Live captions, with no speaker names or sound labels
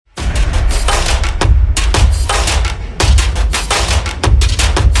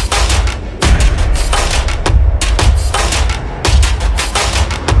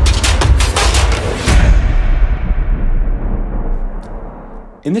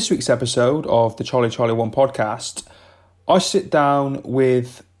In this week's episode of the Charlie 1 podcast, I sit down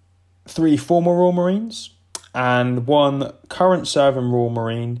with 3 former Royal Marines and 1 current serving Royal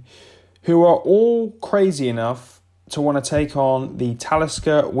Marine who are all crazy enough to want to take on the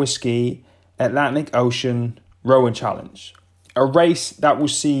Talisker Whisky Atlantic Ocean Rowing Challenge, a race that will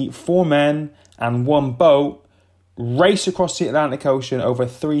see 4 men and 1 boat race across the Atlantic Ocean over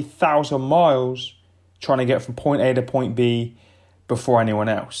 3,000 miles trying to get from point A to point B before anyone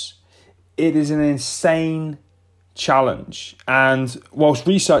else. It is an insane challenge, and whilst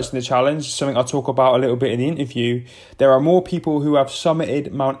researching the challenge, something I'll talk about a little bit in the interview, there are more people who have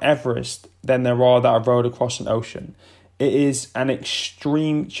summited Mount Everest than there are that have rowed across an ocean. It is an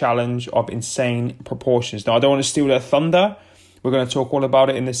extreme challenge of insane proportions. Now, I don't want to steal their thunder. We're going to talk all about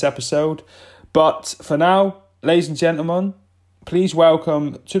it in this episode. But for now, ladies and gentlemen, please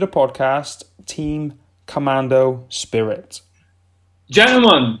welcome to the podcast Team Commando Spirit.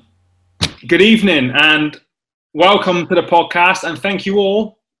 Gentlemen, good evening and welcome to the podcast, and thank you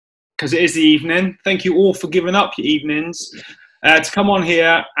all, because it is the evening, thank you all for giving up your evenings to come on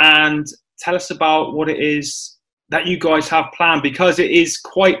here and tell us about what it is that you guys have planned, because it is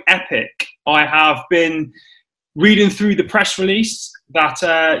quite epic. I have been reading through the press release that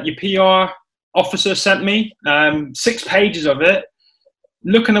your PR officer sent me, 6 pages of it.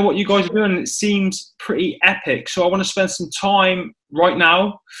 Looking at what you guys are doing, it seems pretty epic. So I want to spend some time right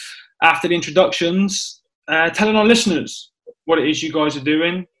now, after the introductions, telling our listeners what it is you guys are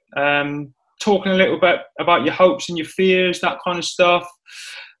doing, talking a little bit about your hopes and your fears, that kind of stuff,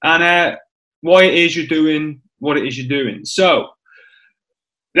 and why it is you're doing what it is you're doing. So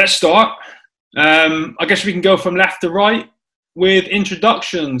let's start. I guess we can go from left to right with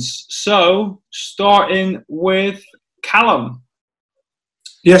introductions. So starting with Callum.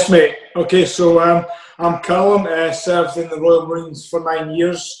 Yes, mate. Okay, so I'm Callum, served in the Royal Marines for 9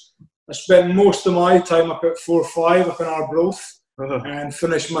 years. I spent most of my time up at 4-5 up in Arbroath, and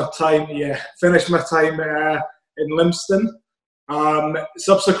finished my time in Lympstone.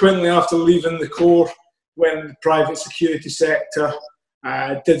 Subsequently, after leaving the Corps, went in the private security sector,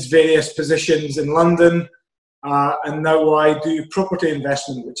 did various positions in London, and now I do property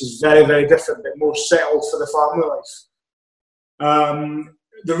investment, which is very, very different, but more settled for the family life.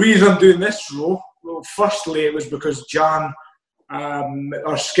 The reason I'm doing this role, well, firstly, it was because Jan,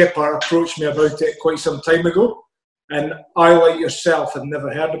 our skipper, approached me about it quite some time ago, and I, like yourself, had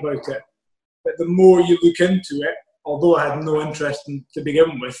never heard about it. But the more you look into it, although I had no interest in to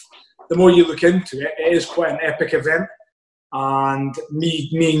begin with, the more you look into it, it is quite an epic event. And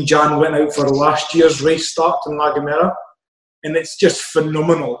me and Jan went out for last year's race start in La Gomera, and it's just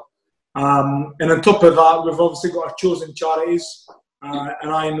phenomenal. And on top of that, we've obviously got our chosen charities.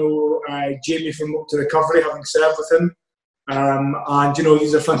 And I know Jamie from Up to Recovery, having served with him. And, you know,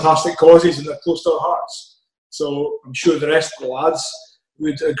 these are fantastic causes and they're close to our hearts. So I'm sure the rest of the lads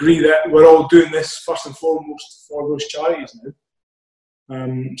would agree that we're all doing this first and foremost for those charities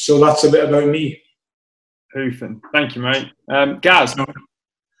now. So that's a bit about me. Hoofing. Thank you, mate. Gaz.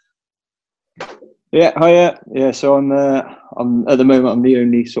 Yeah, hiya. Yeah, so I'm at the moment, I'm the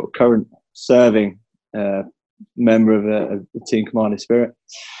only sort of current serving member of the Team Commando Spirit.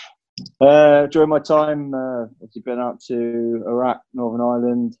 During my time, I've been out to Iraq, Northern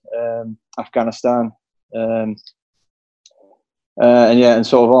Ireland, Afghanistan, and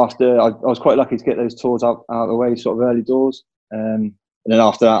sort of after, I was quite lucky to get those tours out of the way, sort of early doors. And then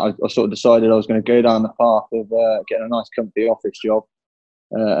after that, I sort of decided I was going to go down the path of getting a nice comfy office job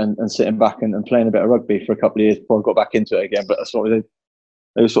and sitting back and playing a bit of rugby for a couple of years before I got back into it again. But I sort of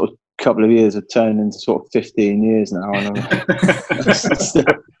those sort of couple of years have turned into sort of 15 years now, and I'm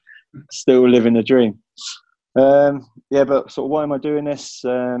still living the dream. But sort of why am I doing this?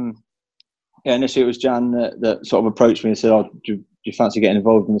 Initially it was Jan that sort of approached me and said, do you fancy getting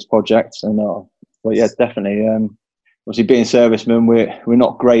involved in this project? And well, yeah, definitely. Obviously, being servicemen, we're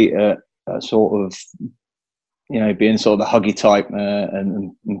not great at sort of, you know, being sort of the huggy type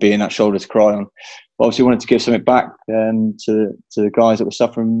and being that shoulder to cry on. But obviously, wanted to give something back to the guys that were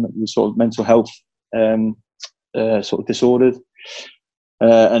suffering with sort of mental health sort of disorders,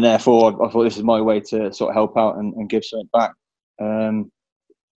 and therefore I thought this is my way to sort of help out and give something back. And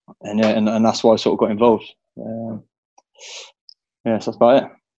that's why I sort of got involved. So that's about it.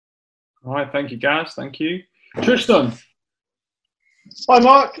 All right, thank you, Gaz. Thank you, Tristan. Hi,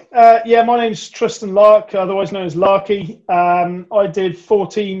 Mark. My name's Tristan Lark, otherwise known as Larky. I did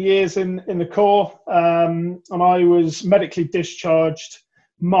 14 years in the Corps, and I was medically discharged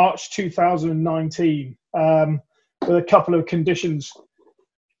March 2019 with a couple of conditions.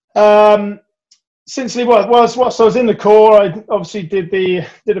 whilst I was in the Corps, I obviously did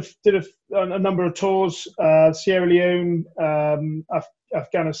a number of tours, Sierra Leone,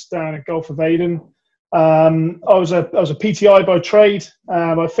 Afghanistan, and Gulf of Aden. I was a PTI by trade.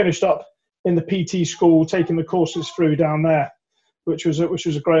 I finished up in the PT school, taking the courses through down there, which was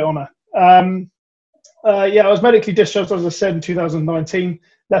a great honour. I was medically discharged, as I said, in 2019.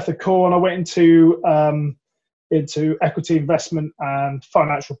 Left the Corps and I went into equity investment and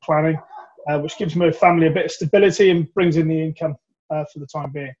financial planning, which gives my family a bit of stability and brings in the income for the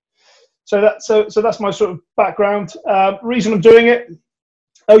time being. So that's my sort of background. Reason I'm doing it: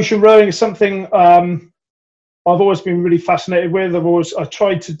 ocean rowing is something I've always been really fascinated with. I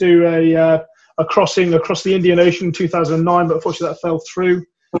tried to do a crossing across the Indian Ocean in 2009, but unfortunately that fell through.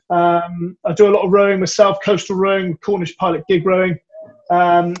 I do a lot of rowing myself, coastal rowing, Cornish pilot gig rowing.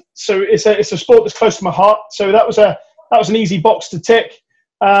 So it's a sport that's close to my heart. So that was an easy box to tick.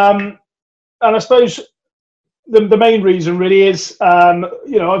 And I suppose the main reason really is,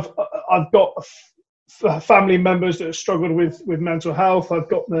 I've got family members that have struggled with mental health. I've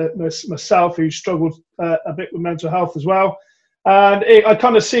got myself who struggled a bit with mental health as well. And I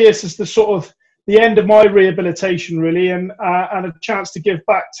kind of see this as the sort of the end of my rehabilitation really, and a chance to give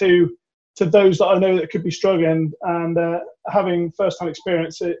back to those that I know that could be struggling, and having first-hand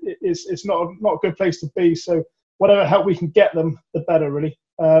experience, it's not a good place to be. So whatever help we can get them, the better, really.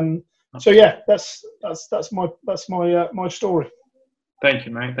 So yeah, that's my story. Thank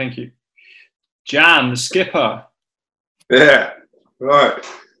you, mate. Thank you, Jan, the skipper. Yeah, right.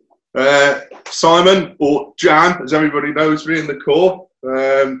 Simon, or Jan, as everybody knows me in the Corps.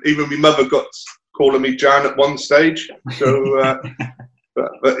 Even my mother got calling me Jan at one stage. So.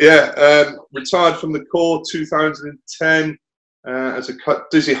 But yeah, retired from the Corps 2010 as a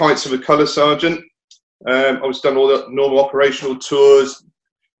Dizzy Heights of a colour sergeant. I was done all the normal operational tours, a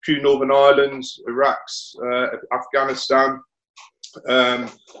few Northern Islands, Iraq, Afghanistan,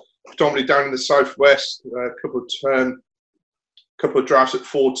 predominantly down in the southwest. A couple of drafts at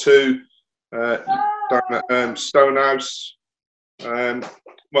 4-2, down at Stonehouse. Went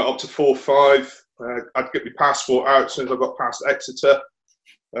up to 4-5. I'd get my passport out as soon as I got past Exeter.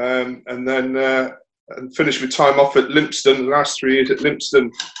 And then finished my time off at Lympstone, the last 3 years at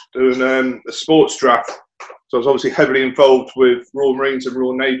Lympstone, doing a sports draft. So I was obviously heavily involved with Royal Marines and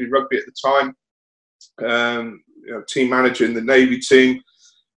Royal Navy rugby at the time. Team manager in the Navy team.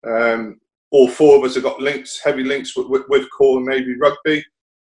 All four of us have got heavy links with Corps and Navy rugby.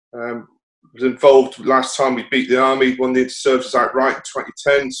 Was involved last time we beat the Army, won the Inter-Services outright in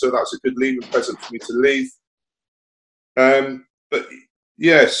 2010, so that was a good leaving present for me to leave. But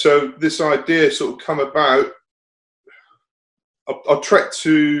yeah, so this idea sort of come about. I trekked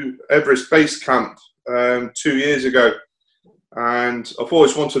to Everest Base Camp 2 years ago, and I've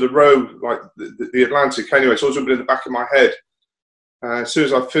always wanted to row like the Atlantic anyway, so it's always been in the back of my head. As soon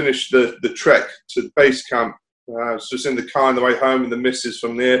as I finished the trek to the base camp, I was just in the car on the way home, and the missus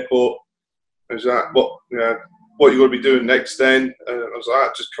from the airport was like, what you going to be doing next then? I was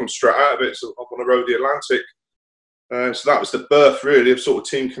like, just come straight out of it, so I want to row the Atlantic. So that was the birth, really, of sort of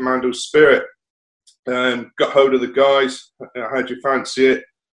Team Commando spirit. Got hold of the guys. How'd you fancy it?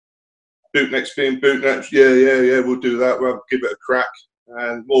 Bootnecks being bootnecks. Yeah, we'll do that. We'll give it a crack.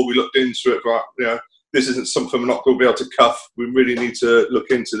 And more we looked into it, but this isn't something we're not going to be able to cuff. We really need to look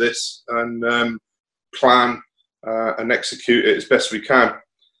into this and plan and execute it as best we can.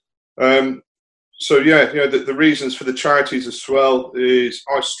 So yeah, the reasons for the charities as well is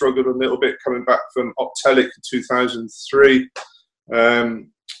I struggled a little bit coming back from Optelic in 2003.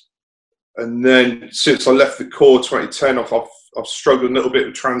 And then since I left the Corps 2010, I've struggled a little bit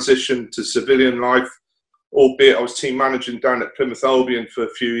with transition to civilian life, albeit I was team managing down at Plymouth Albion for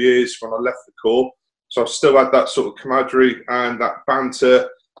a few years when I left the Corps. So I've still had that sort of camaraderie and that banter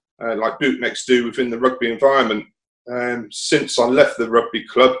like bootnecks do within the rugby environment. Since I left the rugby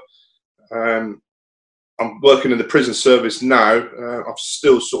club, I'm working in the prison service now. I've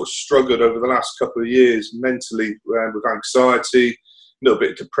still sort of struggled over the last couple of years mentally with anxiety, a little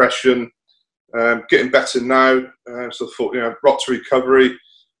bit of depression. Getting better now. So I thought, Rock to Recovery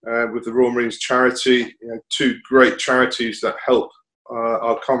with the Royal Marines charity, two great charities that help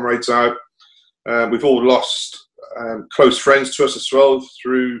our comrades out. We've all lost close friends to us as well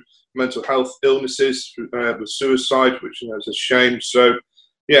through mental health illnesses, with suicide, which is a shame. So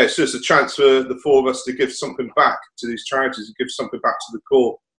yeah, it's just a chance for the four of us to give something back to these charities and give something back to the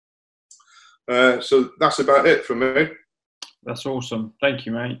Corps. So that's about it from me. That's awesome. Thank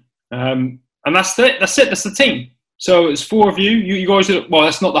you, mate. And that's it. That's the team. So it's four of you. You guys are, well,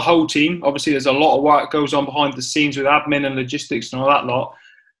 that's not the whole team. Obviously, there's a lot of work goes on behind the scenes with admin and logistics and all that lot.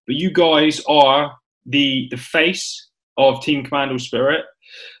 But you guys are the face of Team Commando Spirit.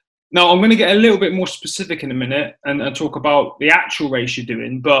 Now, I'm going to get a little bit more specific in a minute and talk about the actual race you're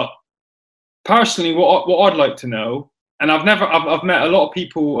doing. But personally, what I'd like to know, and I've met a lot of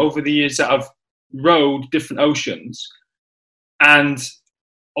people over the years that have rowed different oceans, and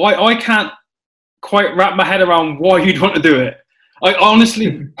I can't quite wrap my head around why you'd want to do it. I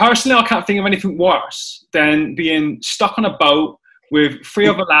honestly, personally, I can't think of anything worse than being stuck on a boat with 3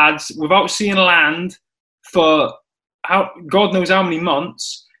 other lads without seeing land for God knows how many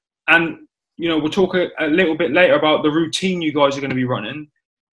months. And, you know, we'll talk a little bit later about the routine you guys are going to be running.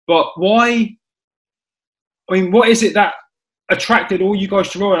 But why? I mean, what is it that attracted all you guys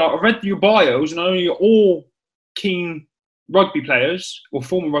to rowing? I read your bios, and I know you're all keen rugby players or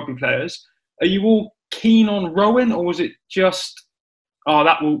former rugby players. Are you all keen on rowing, or was it just,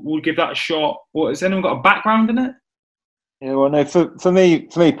 we'll give that a shot? Or has anyone got a background in it? Yeah, well, no. For me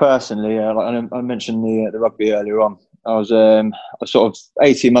personally, like I mentioned the rugby earlier on. I was sort of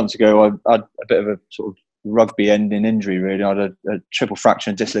 18 months ago. I had a bit of a sort of rugby ending injury. Really, I had a triple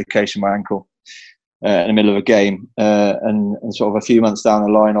fracture and dislocation of my ankle in the middle of a game, and sort of a few months down the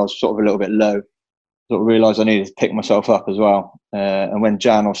line, I was sort of a little bit low. Sort of realised I needed to pick myself up as well. And when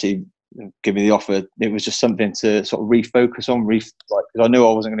Jan obviously gave me the offer, it was just something to sort of refocus on, because I knew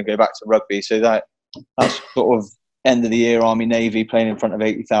I wasn't going to go back to rugby. So that's sort of end of the year Army Navy, playing in front of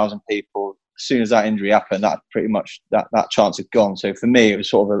 80,000 people. As soon as that injury happened, that pretty much that chance had gone. So for me, it was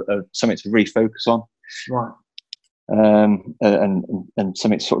sort of something to refocus on, right? And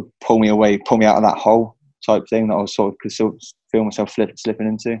something to sort of pull me out of that hole type thing that I was sort of could sort of feel myself slipping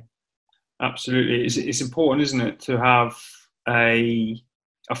into. Absolutely, it's important, isn't it, to have a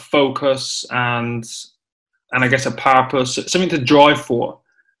focus and I guess a purpose, something to drive for.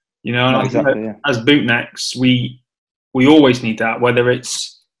 You know, and exactly, yeah. As bootnecks, we always need that, whether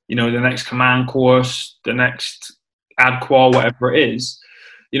it's, you know, the next command course, the next AdQual, whatever it is,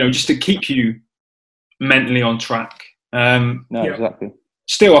 you know, just to keep you mentally on track. Exactly.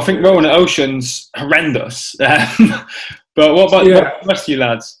 Still, I think rowing at ocean's horrendous. But what about the rest of you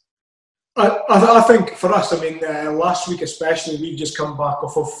lads? I think for us, I mean, last week especially, we've just come back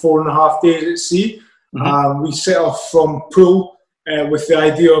off of 4.5 days at sea. Mm-hmm. We set off from Poole with the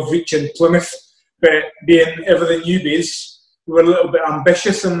idea of reaching Plymouth, but being everything newbies, we were a little bit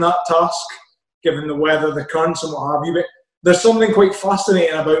ambitious in that task, given the weather, the currents and what have you. But there's something quite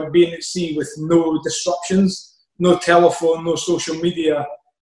fascinating about being at sea with no disruptions, no telephone, no social media,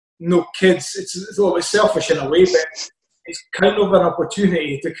 no kids. It's a little bit selfish in a way, but it's kind of an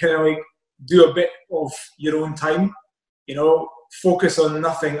opportunity to kind of like do a bit of your own time, you know, focus on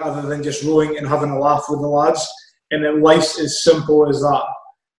nothing other than just rowing and having a laugh with the lads. And then life's as simple as that.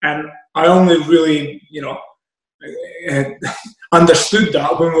 And I only really, you know, understood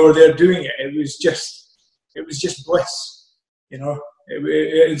that when we were there doing it. It was just bliss, you know.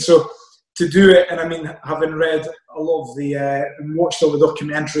 And so to do it, and I mean, having read a lot of and watched all the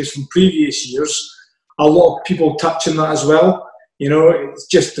documentaries from previous years, a lot of people touching that as well. You know, it's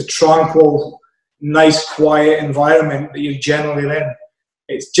just the tranquil, nice, quiet environment that you're generally in.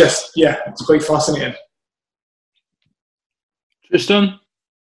 It's just, it's quite fascinating. Tristan?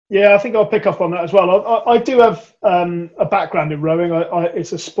 Yeah, I think I'll pick up on that as well. I do have a background in rowing.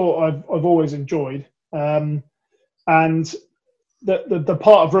 It's a sport I've always enjoyed. And the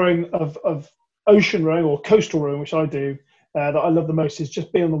part of rowing, of ocean rowing or coastal rowing, which I do, that I love the most is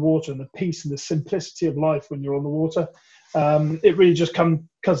just being on the water and the peace and the simplicity of life when you're on the water. It really just comes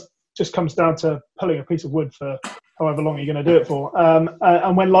down to pulling a piece of wood for however long you're going to do it for.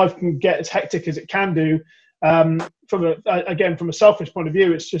 And when life can get as hectic as it can do, from a selfish point of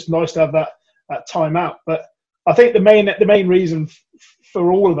view, it's just nice to have that time out. But I think the main reason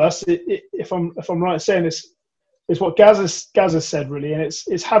for all of us, if I'm right in saying this, is what Gaz has said really, and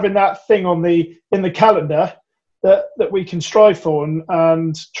it's having that thing in the calendar that we can strive for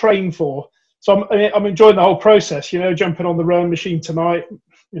and train for. So I'm enjoying the whole process, you know, jumping on the rowing machine tonight,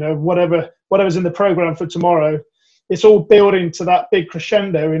 you know, whatever's in the program for tomorrow. It's all building to that big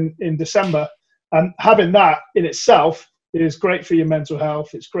crescendo in December. And having that in itself is great for your mental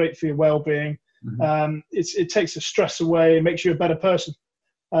health. It's great for your well-being. Mm-hmm. It takes the stress away. It makes you a better person.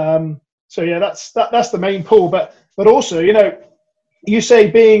 So yeah, that's the main pull. But also, you know, you say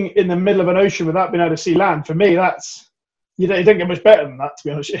being in the middle of an ocean without being able to see land. For me, that's you don't get much better than that, to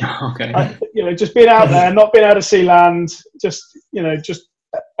be honest. Okay. You know, just being out there, not being able to see land, just in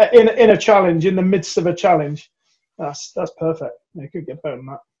a challenge, in the midst of a challenge. That's perfect. You could get better than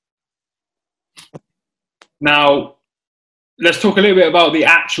that. Now, let's talk a little bit about the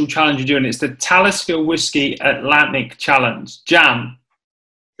actual challenge you're doing. It's the Talisker Whiskey Atlantic Challenge. Jan?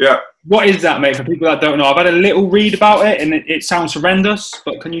 Yeah. What is that, mate? For people that don't know, I've had a little read about it, and it sounds horrendous.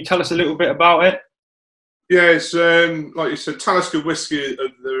 But can you tell us a little bit about it? Yeah, it's like you said, Talisker Whisky are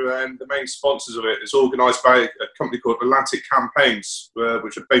the main sponsors of it. It's organised by a company called Atlantic Campaigns,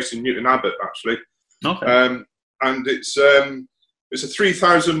 which are based in Newton Abbot, actually. Okay. And it's a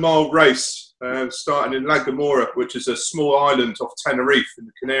 3,000-mile race starting in La Gomera, which is a small island off Tenerife in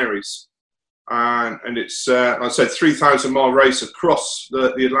the Canaries. And it's, like I said, 3,000-mile race across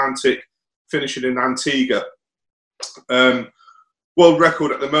the Atlantic, finishing in Antigua. World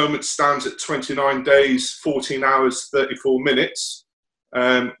record at the moment stands at 29 days, 14 hours, 34 minutes,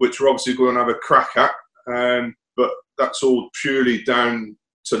 which we're obviously going to have a crack at. But that's all purely down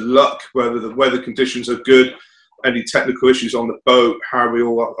to luck, whether the weather conditions are good, any technical issues on the boat, how we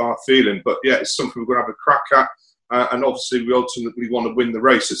all are feeling. But yeah, it's something we're going to have a crack at. And obviously we ultimately want to win the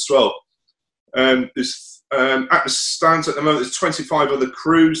race as well. At the stands at the moment, there's 25 other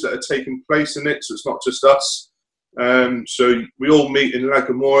crews that are taking place in it, so it's not just us. So we all meet in La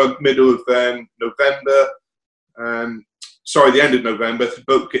Gomera middle of November. The end of November. The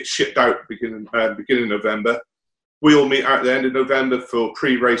boat gets shipped out beginning of November. We all meet out at the end of November for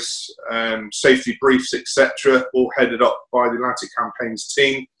pre-race safety briefs, etc. All headed up by the Atlantic Campaigns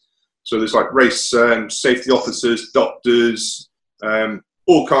team. So there's like race safety officers, doctors,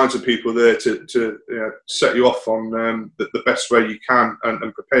 all kinds of people there to set you off on the best way you can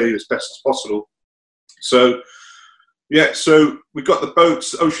and prepare you as best as possible. So so we've got the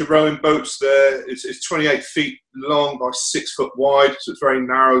boats, ocean rowing boats there. It's 28 feet long by 6 foot wide, so it's very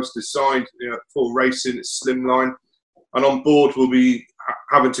narrow. It's designed for racing. It's slimline, and on board we'll be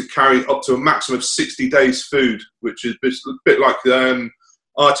having to carry up to a maximum of 60 days food, which is a bit like the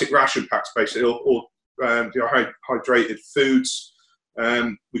Arctic ration packs, basically, or hydrated foods.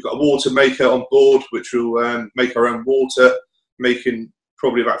 We've got a water maker on board, which will make our own water, making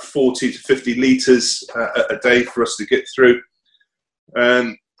probably about 40 to 50 litres a day for us to get through.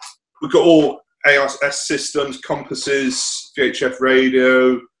 We've got all AIS systems, compasses, VHF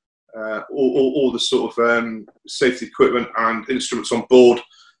radio, all the sort of safety equipment and instruments on board.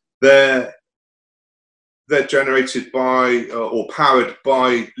 They're generated by or powered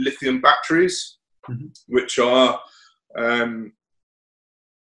by lithium batteries, which are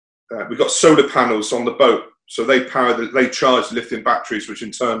we've got solar panels on the boat. So they charge lithium batteries, which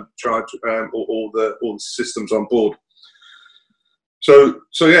in turn charge all the systems on board. So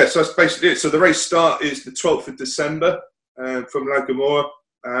that's basically it. So the race start is the 12th of December from La Gomera,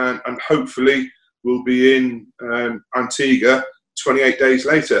 and hopefully we'll be in Antigua 28 days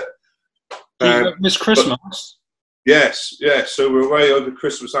later. This Christmas? Yes. So we're away over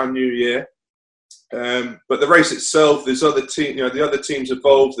Christmas and New Year. But the race itself, there's other the other teams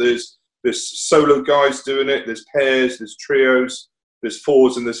involved. There's solo guys doing it, there's pairs, there's trios, there's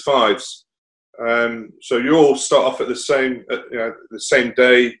fours and there's fives. So you all start off at the same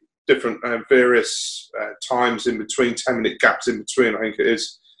day, different various times in between, 10-minute gaps in between, I think it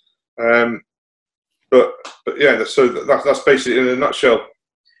is. But yeah, so that's basically it in a nutshell.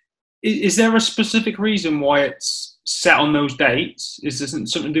 Is there a specific reason why it's set on those dates? Is there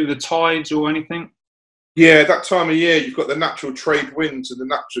something to do with the tides or anything? Yeah, that time of year, you've got the natural trade winds and the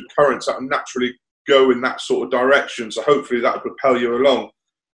natural currents that naturally go in that sort of direction. So hopefully that will propel you along.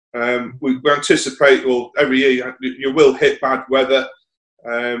 We anticipate, well, every year you will hit bad weather,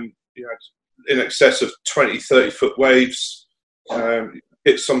 in excess of 20, 30-foot waves,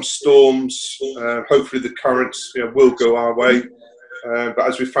 hit some storms. Hopefully the currents will go our way. But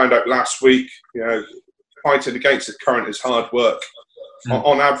as we found out last week, fighting against the current is hard work.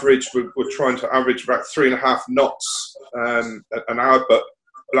 On average, we're trying to average about 3.5 knots an hour, but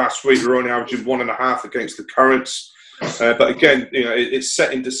last week we were only averaging 1.5 against the currents. But again, it's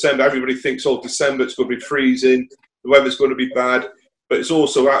set in December. Everybody thinks, December, it's going to be freezing, the weather's going to be bad, but it's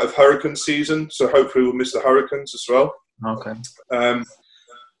also out of hurricane season, so hopefully we'll miss the hurricanes as well. Okay.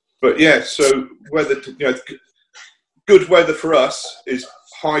 But yeah, so weather, good weather for us is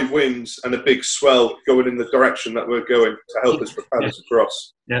high winds and a big swell going in the direction that we're going to help us propel us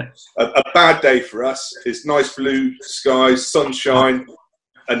across. Yeah. A bad day for us is nice blue skies, sunshine,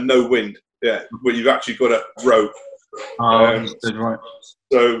 and no wind. Yeah, where you've actually got to row. Good, right.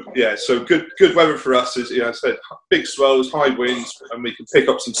 So yeah, so good weather for us is, I said, big swells, high winds, and we can pick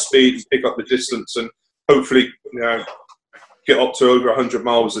up some speed and pick up the distance, and hopefully, get up to over 100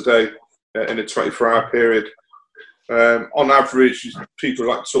 miles a day in a 24-hour period. On average, people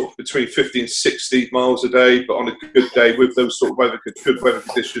like sort of between 50 and 60 miles a day, but on a good day with those sort of good weather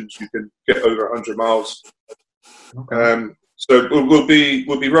conditions, you can get over 100 miles. Okay. So we'll be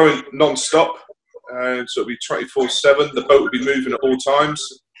rowing non-stop, so it'll be 24/7. The boat will be moving at all times.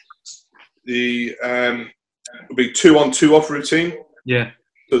 the will be 2 on 2 off routine. Yeah.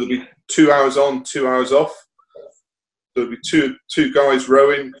 So there'll be 2 hours on, 2 hours off. There'll be two guys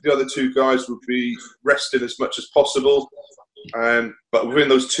rowing. The other 2 guys will be resting as much as possible. But within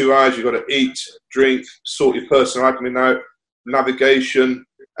those 2 hours, you've got to eat, drink, sort your personal admin out, navigation,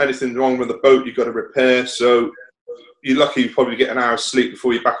 anything wrong with the boat, you've got to repair. So you're lucky you probably get an hour's sleep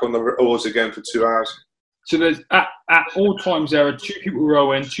before you're back on the oars again for 2 hours. So there's at all times there are 2 people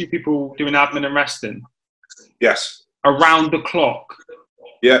rowing, 2 people doing admin and resting. Yes. Around the clock.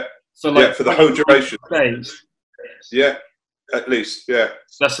 Yeah. So like for the whole duration. Days. Yeah, at least. Yeah.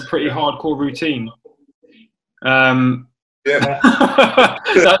 So that's a pretty hardcore routine. Yeah.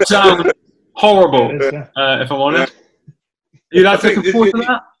 That sounds horrible. If I'm honest. You'd have to look forward to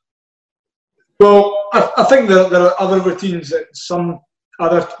that. Well, I think there are other routines that some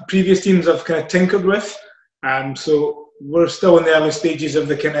other previous teams have kind of tinkered with. So we're still in the early stages of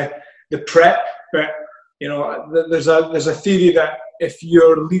the prep, but you know, there's a theory that if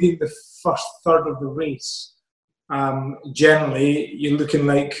you're leading the first third of the race, generally you're looking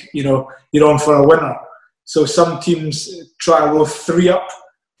like, you know, you're on for a winner. So some teams try to row 3 up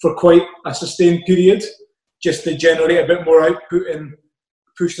for quite a sustained period, just to generate a bit more output and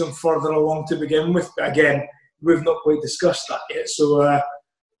push them further along to begin with. But again, we've not quite discussed that yet. So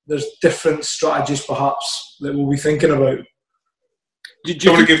there's different strategies perhaps that we'll be thinking about.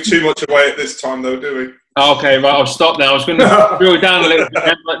 Don't want to give too much away at this time though, do we? Okay, right, I'll stop now. I was going to drill down a little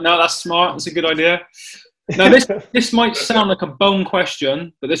bit, but no, that's smart. That's a good idea. Now, this might sound like a bone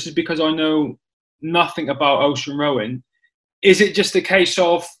question, but this is because I know nothing about ocean rowing. Is it just a case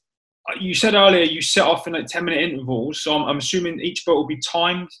of, you said earlier you set off in like 10-minute intervals, so I'm assuming each boat will be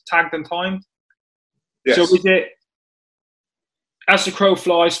tagged and timed? Yes. So is it, as the crow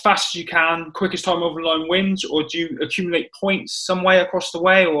flies, fast as you can, quickest time over the line wins, or do you accumulate points some way across the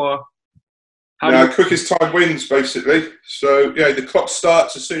way, or? Quickest time wins, basically. So, yeah, the clock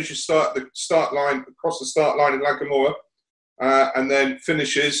starts as soon as you start the start line, across the start line in Lancamoa, and then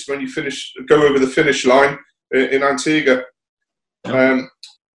finishes when you go over the finish line in Antigua.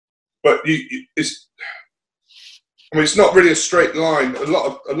 But it's not really a straight line. A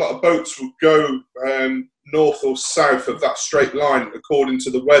lot of boats will go north or south of that straight line according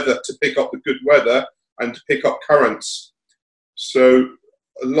to the weather, to pick up the good weather and to pick up currents. So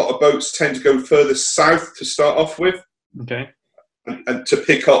a lot of boats tend to go further south to start off with, okay, and to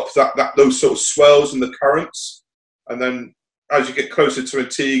pick up those sort of swells and the currents, and then as you get closer to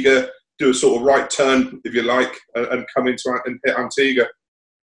Antigua, do a sort of right turn, if you like, and come into and hit Antigua.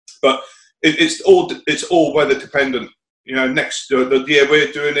 But it's all weather dependent. You know, the year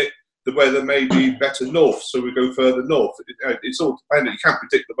we're doing it, the weather may be better north, so we go further north. It's all dependent. You can't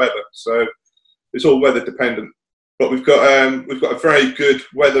predict the weather, so it's all weather dependent. But we've got a very good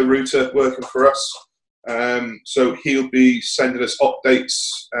weather router working for us. So he'll be sending us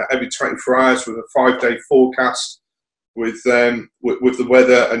updates every 24 hours with a 5-day forecast with the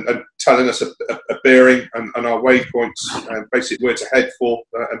weather and telling us a bearing and our waypoints and basically where to head for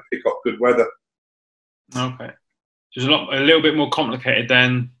and pick up good weather. Okay, so it's a little bit more complicated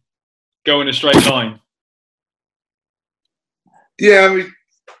than going a straight line. Yeah, I mean,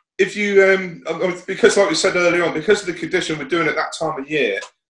 if you because like we said earlier on, because of the condition we're doing at that time of year,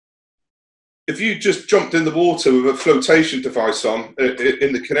 if you just jumped in the water with a flotation device on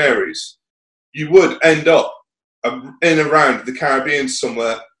in the Canaries, you would end up in and around the Caribbean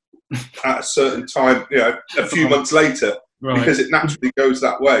somewhere at a certain time, you know, a few months later, right, because it naturally goes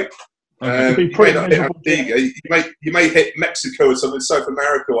that way. You may not hit Antigua, you may hit Mexico or something, South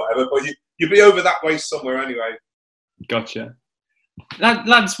America or whatever, but you'll be over that way somewhere anyway. Gotcha.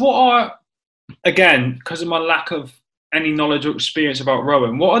 Lads, what are, again, because of my lack of any knowledge or experience about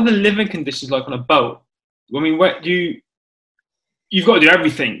rowing, what are the living conditions like on a boat? I mean, you've got to do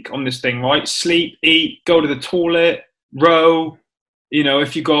everything on this thing, right? Sleep, eat, go to the toilet, row, you know,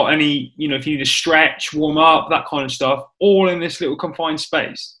 if you got any, you know, if you need to stretch, warm up, that kind of stuff, all in this little confined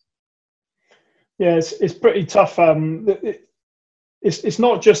space. Yeah, it's pretty tough. It's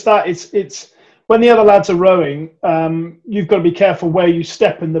not just that. It's when the other lads are rowing, you've got to be careful where you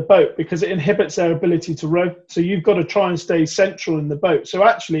step in the boat because it inhibits their ability to row. So you've got to try and stay central in the boat. So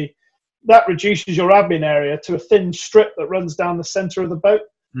actually, that reduces your admin area to a thin strip that runs down the centre of the boat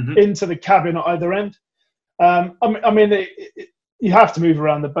into the cabin at either end. I mean, you have to move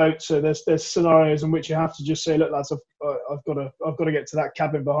around the boat. So there's scenarios in which you have to just say, look, lads, I've got to get to that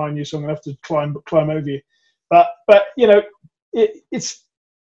cabin behind you, so I'm going to have to climb over you. But you know, it's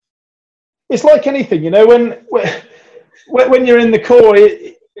like anything, you know, when you're in the core,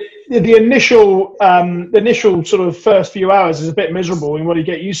 the initial sort of first few hours is a bit miserable and when you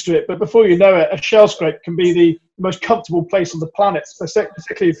get used to it. But before you know it, a shell scrape can be the most comfortable place on the planet,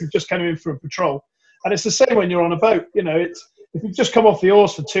 particularly if you've just come in for a patrol. And it's the same when you're on a boat. You know, if you've just come off the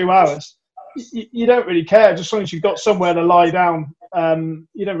oars for 2 hours, you don't really care. Just as long as you've got somewhere to lie down,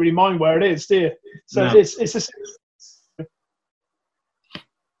 you don't really mind where it is, do you? So No. it's a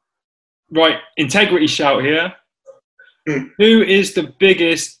Right, integrity shout here. Who is the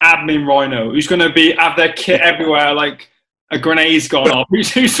biggest admin rhino? Who's going to have their kit everywhere like a grenade's gone off?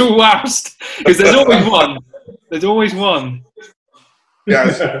 Who's the worst? Because there's always one. There's always one.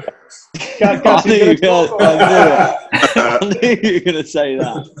 Yeah. I knew you were going to say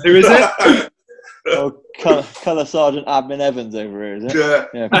that. Who is it? Oh, Colour Sergeant Admin Evans over here, is it? Yeah.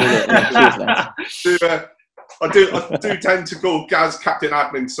 Yeah, brilliant. Yeah, cheers, lads. I do tend to call Gaz Captain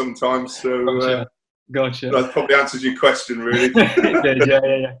Admin sometimes, so Gotcha. that probably answers your question, really.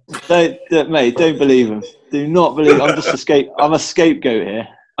 yeah. Mate, don't believe him. Do not believe him. I'm a scapegoat here.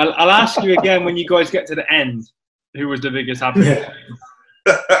 I'll ask you again when you guys get to the end. Who was the biggest admin?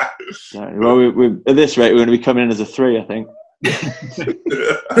 Well, at this rate, we're going to be coming in as a 3, I think.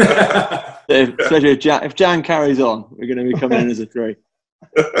 Especially if Jan carries on, we're going to be coming in as a 3.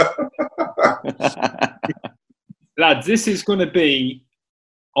 Lads, this is going to be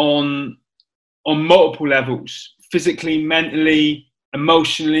on multiple levels, physically, mentally,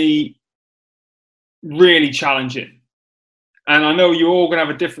 emotionally, really challenging. And I know you're all going to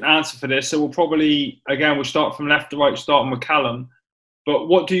have a different answer for this, so we'll start from left to right, starting with Callum. But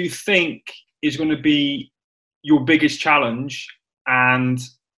what do you think is going to be your biggest challenge, and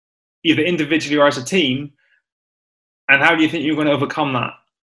either individually or as a team, and how do you think you're going to overcome that?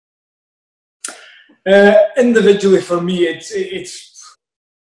 Individually, for me,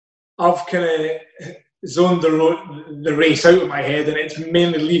 I've kind of zoned the race out of my head, and it's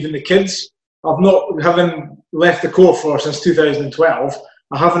mainly leaving the kids. Having left the Corps Force since 2012,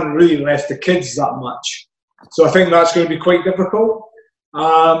 I haven't really left the kids that much. So I think that's going to be quite difficult.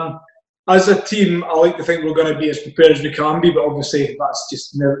 As a team, I like to think we're going to be as prepared as we can be, but obviously that's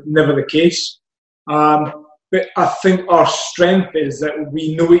just never the case. But I think our strength is that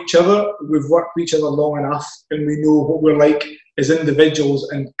we know each other, we've worked with each other long enough, and we know what we're like as individuals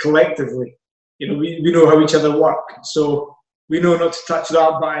and collectively. You know, we know how each other work. So we know not to touch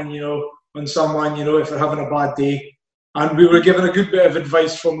that button, on someone, if they're having a bad day. And we were given a good bit of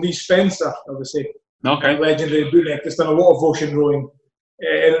advice from Lee Spencer, obviously. Okay. Legendary bootneck that's done a lot of ocean rowing.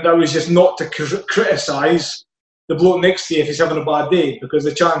 And that was just not to criticise the bloke next to you if he's having a bad day, because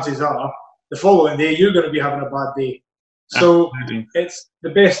the chances are the following day you're going to be having a bad day. So it's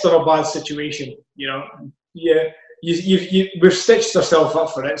the best of a bad situation, Yeah, we've stitched ourselves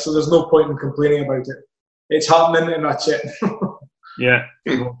up for it, so there's no point in complaining about it. It's happening, and that's it. Yeah.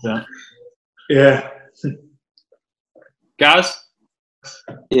 Yeah. Gaz?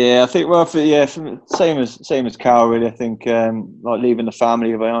 Yeah, I think same as Carl, really. I think like leaving the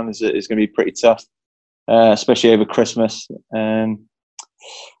family behind is going to be pretty tough, especially over Christmas. I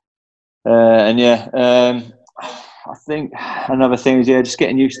think another thing is just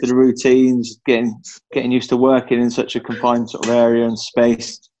getting used to the routines, getting used to working in such a confined sort of area and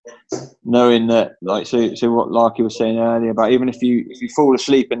space, knowing that so what Larky was saying earlier about even if you fall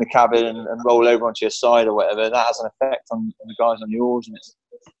asleep in the cabin and roll over onto your side or whatever, that has an effect on the guys on the oars, and it's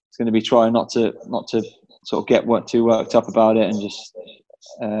going to be trying not to sort of get too worked up about it, and just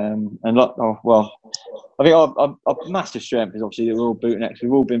I think our massive strength is obviously that we're all bootnecks.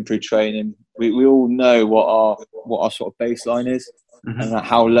 We've all been through training. We all know what our sort of baseline is, and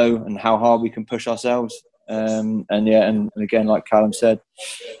how low and how hard we can push ourselves. And again, like Callum said,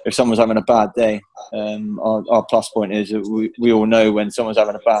 if someone's having a bad day, our plus point is that we all know when someone's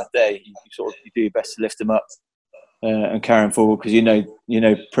having a bad day, you do your best to lift them up and carry them forward, because you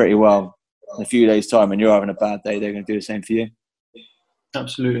know pretty well in a few days' time when you're having a bad day, they're going to do the same for you.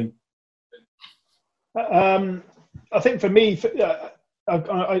 Absolutely. I think for me,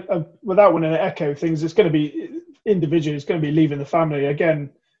 without wanting to echo things, it's going to be individual. It's going to be leaving the family again.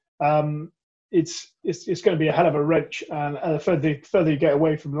 It's going to be a hell of a wrench, and the further you get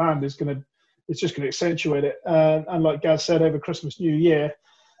away from land, it's just going to accentuate it. And like Gaz said, over Christmas, New Year,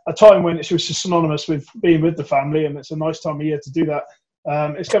 a time when it's just synonymous with being with the family, and it's a nice time of year to do that.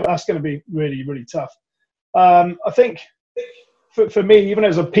 That's going to be really, really tough. I think for me, even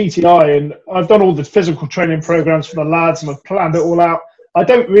as a PTI, and I've done all the physical training programs for the lads, and I've planned it all out, I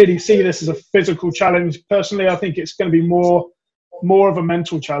don't really see this as a physical challenge. Personally, I think it's going to be more of a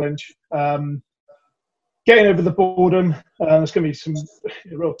mental challenge. Getting over the boredom, there's going to be some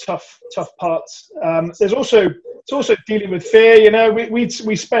real tough parts. There's also it's also dealing with fear. You know, we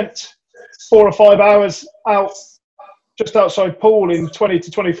spent 4 or 5 hours out just outside Poole in 20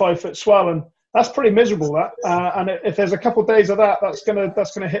 to 25 foot swell, and that's pretty miserable. That and if there's a couple of days of that, that's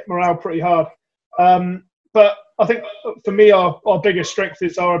gonna hit morale pretty hard. But I think for me, our biggest strength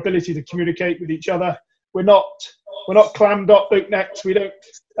is our ability to communicate with each other. We're not clammed up, boot necks. We don't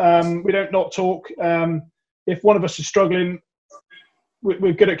not talk. If one of us is struggling,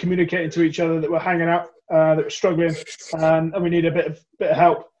 we're good at communicating to each other that we're hanging out, that we're struggling, and we need a bit of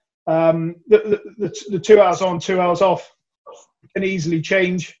help. The 2 hours on, 2 hours off can easily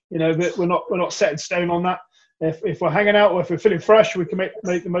change. You know, but we're not set in stone on that. If we're hanging out or if we're feeling fresh, we can make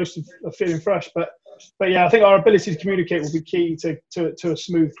the most of feeling fresh. But yeah, I think our ability to communicate will be key to a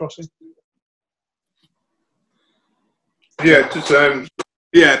smooth crossing. Yeah, just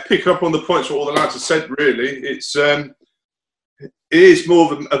pick up on the points what all the lads have said. Really, it is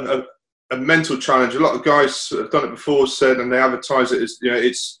more of a mental challenge. A lot of guys have done it before, said, and they advertise it as, you know,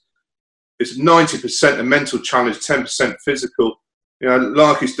 it's 90% a mental challenge, 10% physical. You know,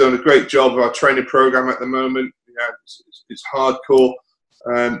 Larky's done a great job of our training program at the moment. You know, it's hardcore.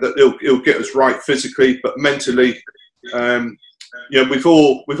 That it'll get us right physically, but mentally, you know, we've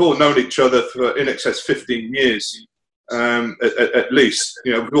all known each other for in excess of 15 years. At least,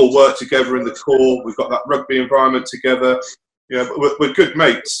 you know, we've all worked together in the Corps. We've got that rugby environment together. You know, we're good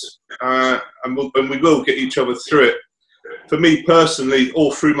mates, and we will get each other through it. For me personally,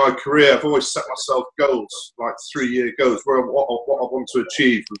 all through my career, I've always set myself goals, like 3-year goals, what I want to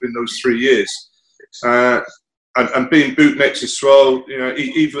achieve within those 3 years. And being boot necks as well, you know,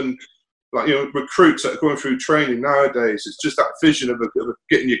 even like, you know, recruits that are going through training nowadays, it's just that vision of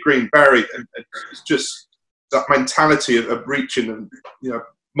getting your green beret, and it's just that mentality of reaching and, you know,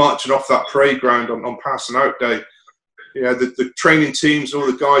 marching off that parade ground on passing out day. You know, the training teams, all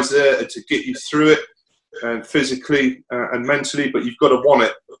the guys there are to get you through it, and physically and mentally, but you've got to want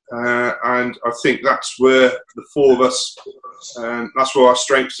it. And I think that's where the four of us, that's where our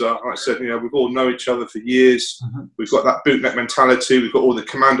strengths are. Like I said, you know, we've all known each other for years. Mm-hmm. We've got that bootneck mentality. We've got all the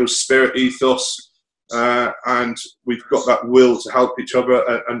commando spirit ethos, and we've got that will to help each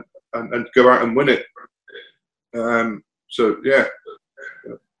other and go out and win it. So yeah.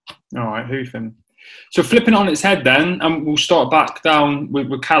 All right, Hoofing. So flipping it on its head then, and we'll start back down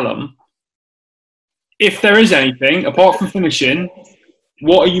with Callum. If there is anything, apart from finishing,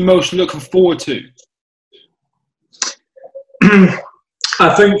 what are you most looking forward to?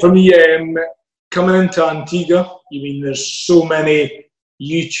 I think for me, coming into Antigua, you mean there's so many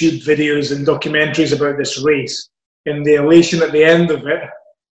YouTube videos and documentaries about this race, and the elation at the end of it,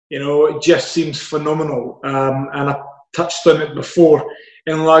 you know, it just seems phenomenal. And I touched on it before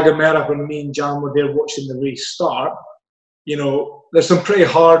in La Gomera when me and Jan were there watching the race start. You know, there's some pretty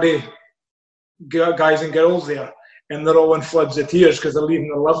hardy guys and girls there, and they're all in floods of tears because they're leaving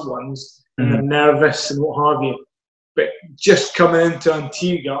their loved ones, and they're nervous and what have you. But just coming into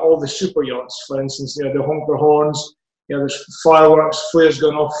Antigua, all the super yachts, for instance, you know, the honker horns, you know, there's fireworks, flares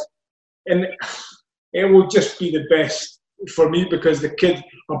going off, and it will just be the best for me, because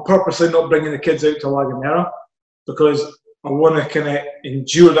I'm purposely not bringing the kids out to La Gomera, because I want to kind of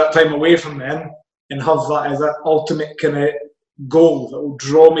endure that time away from them and have that as that ultimate kind of goal that will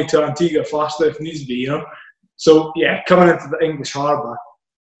draw me to Antigua faster if needs be, you know. So yeah, coming into the English Harbour,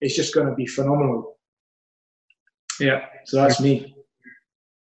 it's just going to be phenomenal. Yeah, so that's me.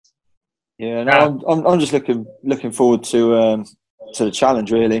 Yeah, no, I'm just looking forward to the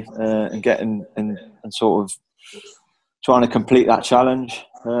challenge really, and getting and sort of trying to complete that challenge.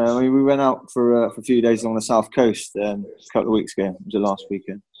 We went out for a few days along the south coast a couple of weeks ago. It was the last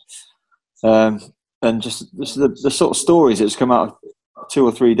weekend. And just the sort of stories that's come out of 2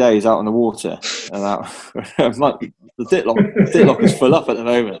 or 3 days out on the water, and like the Ditlock is full up at the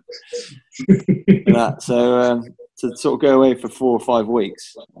moment. And that, so to sort of go away for 4 or 5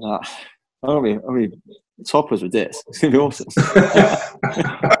 weeks, I'll be toppers with this. It's gonna be awesome.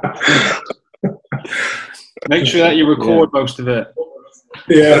 Make sure that you record most of it.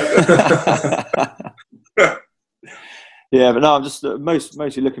 Yeah. Yeah, but no, I'm just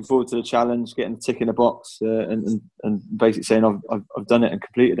mostly looking forward to the challenge, getting a tick in the box, and basically saying I've done it and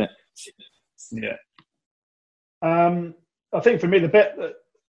completed it. Yeah. I think for me, the bit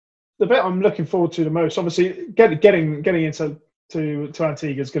I'm looking forward to the most, obviously, getting into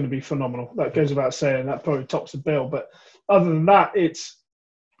Antigua is going to be phenomenal. That goes without saying. That probably tops the bill. But other than that, it's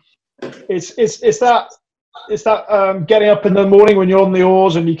that getting up in the morning when you're on the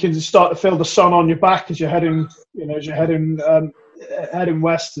oars and you can start to feel the sun on your back as you're heading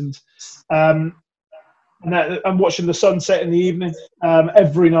west, and watching the sunset in the evening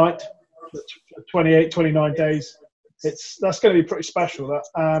every night 28, 29 days. That's going to be pretty special. That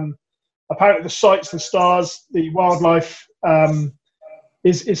apparently the sights, the stars, the wildlife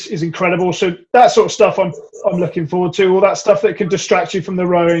is incredible. So that sort of stuff I'm looking forward to. All that stuff that can distract you from the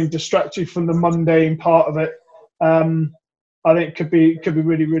rowing, distract you from the mundane part of it. I think could be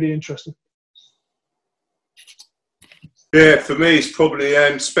really, really interesting. Yeah, for me, it's probably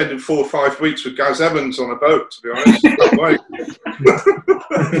spending 4 or 5 weeks with Gaz Evans on a boat, to be honest. That way.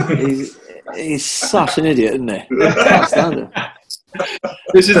 he's such an idiot, isn't he? Can't stand him.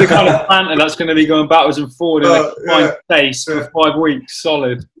 This is the kind of planter that's going to be going backwards and forward in a confined space for 5 weeks,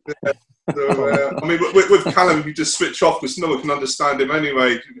 solid. So, I mean, with Callum, you just switch off because no one can understand him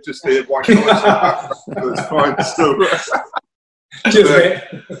anyway. You can just hear white noise in the background, so it's fine still.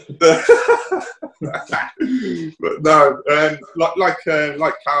 But no, like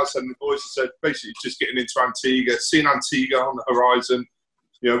Carl said and the boys have said, basically just getting into Antigua, seeing Antigua on the horizon,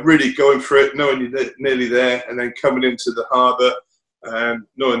 really going for it, knowing you're nearly there, and then coming into the harbour,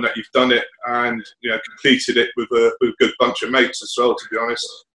 knowing that you've done it and completed it with a good bunch of mates as well, to be honest.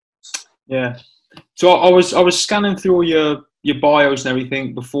 Yeah. So I was scanning through all your bios and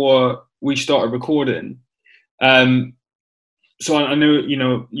everything before we started recording. So I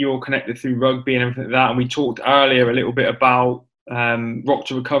know, you're connected through rugby and everything like that. And we talked earlier a little bit about Rock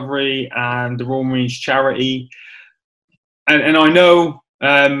to Recovery and the Royal Marines charity. And I know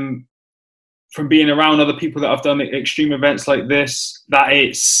from being around other people that have done extreme events like this, that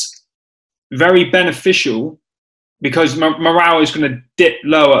it's very beneficial because morale is going to dip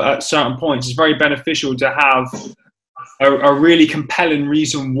lower at certain points. It's very beneficial to have a really compelling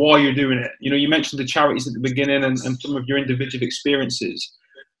reason why you're doing it. You mentioned the charities at the beginning and some of your individual experiences,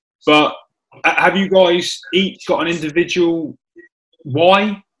 but have you guys each got an individual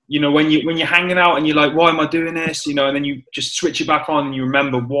why? When you're hanging out and you're like, why am I doing this? And then you just switch it back on and you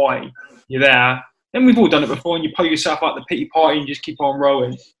remember why you're there. And we've all done it before, and you pull yourself out the pity party and just keep on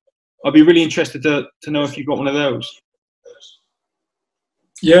rowing. I'd be really interested to know if you've got one of those.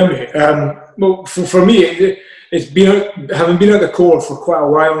 Yeah, mate. Well, for me, it's been having been at the Corps for quite a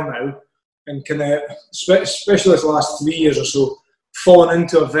while now, and kind of, especially this last 3 years or so, fallen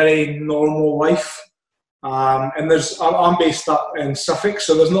into a very normal life. And I'm based up in Suffolk,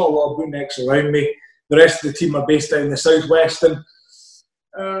 so there's not a lot of bootnecks around me. The rest of the team are based out in the southwest, and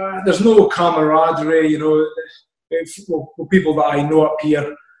there's no camaraderie, with people that I know up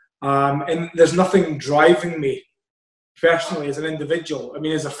here, and there's nothing driving me personally as an individual. I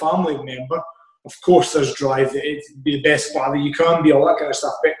mean, as a family member, of course there's drive, to be the best father you can be, all that kind of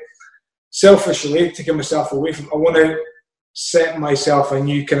stuff, but selfishly, taking myself away from, I want to set myself a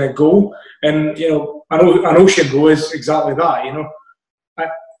new kind of goal, and an ocean goal is exactly that.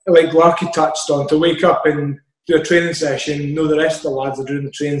 Like Larky touched on, to wake up and do a training session, know the rest of the lads are doing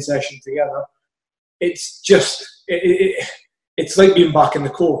the training session together, it's just it's like being back in the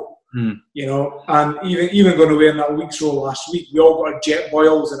Corps. And even going away in that week's roll last week, we all got our jet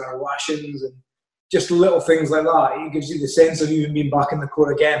boils and our lashings and just little things like that. It gives you the sense of even being back in the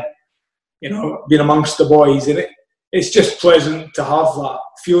Corps again, being amongst the boys, and it's just pleasant to have that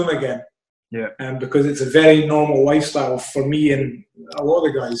feeling again. Yeah. Because it's a very normal lifestyle for me and a lot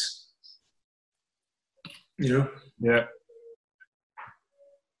of the guys. Yeah.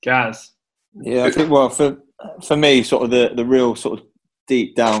 Gaz. Yeah, I think, well, for me, sort of the real sort of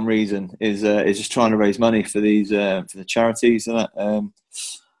deep down reason is just trying to raise money for these for the charities and that.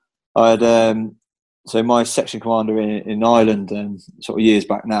 I had so my section commander in Ireland, sort of years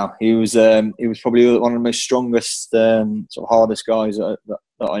back now, he was probably one of the most strongest, sort of hardest guys that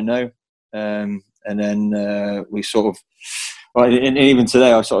I know. And then we sort of, and even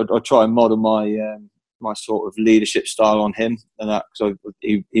today, I try and model my my sort of leadership style on him, and that because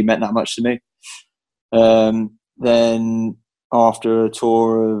he meant that much to me. Then after a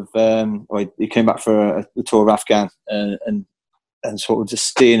tour of, he came back for the tour of Afghan, and sort of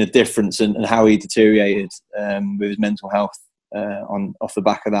just seeing the difference and how he deteriorated with his mental health off the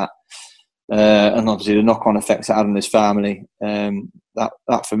back of that, and obviously the knock-on effects it had on his family.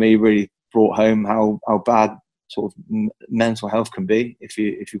 That for me really brought home how bad sort of mental health can be if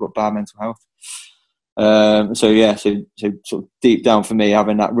you've got bad mental health. So sort of deep down for me,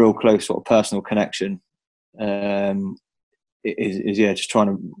 having that real close sort of personal connection is just trying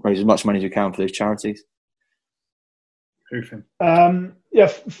to raise as much money as you can for those charities. For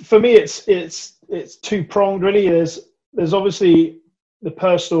me, it's two-pronged really. There's obviously the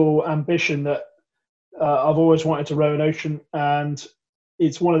personal ambition that I've always wanted to row an ocean, and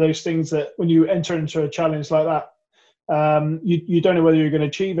it's one of those things that when you enter into a challenge like that, you don't know whether you're going to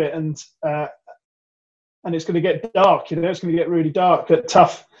achieve it, and it's going to get dark. It's going to get really dark,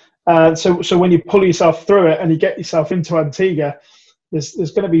 tough. So when you pull yourself through it and you get yourself into Antigua, there's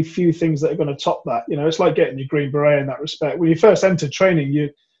going to be few things that are going to top that. You know, it's like getting your Green Beret in that respect. When you first enter training, you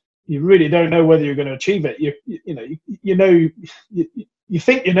really don't know whether you're going to achieve it. You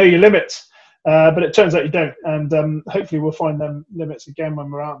think you know your limits, but it turns out you don't. And hopefully we'll find them limits again when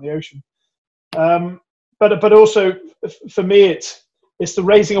we're out in the ocean. But also for me, it's the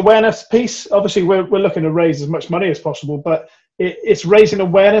raising awareness piece. Obviously, we're looking to raise as much money as possible, but it's raising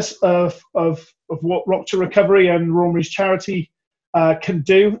awareness of what Rock to Recovery and Royal Marines Charity can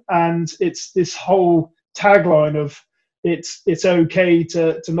do, and it's this whole tagline of it's okay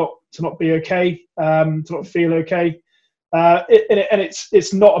to not be okay, to not feel okay, and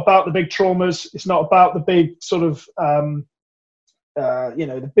it's not about the big traumas. It's not about the big sort of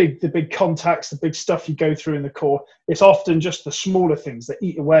the big contacts, the big stuff you go through in the Corps. It's often just the smaller things that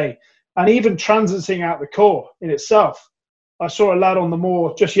eat away, and even transiting out the Corps in itself. I saw a lad on the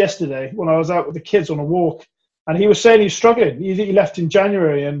moor just yesterday when I was out with the kids on a walk, and he was saying he's struggling. He left in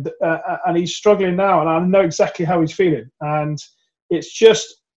January, and he's struggling now, and I know exactly how he's feeling. And it's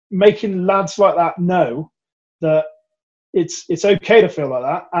just making lads like that know that it's okay to feel like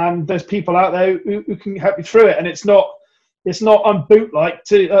that, and there's people out there who can help you through it. And it's not unbootneck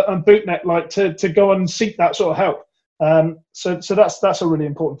to go and seek that sort of help. So that's a really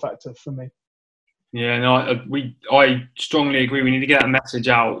important factor for me. Yeah, no, I strongly agree. We need to get that message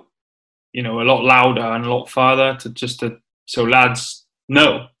out, a lot louder and a lot further so lads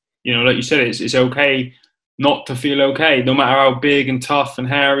know, like you said, it's okay not to feel okay, no matter how big and tough and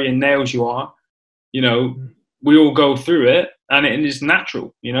hairy and nails you are. We all go through it, and it is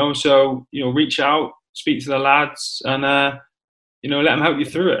natural. So reach out, speak to the lads, and let them help you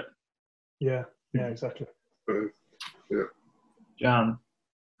through it. Yeah, exactly. Yeah. Jan.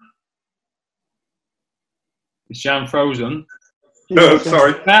 Is Jan frozen? No,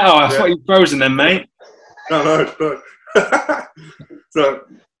 sorry. Oh, I thought you were frozen then, mate. No.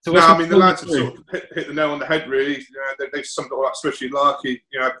 So I mean, the lads have sort of hit the nail on the head, really. They've summed it all up, especially Larky,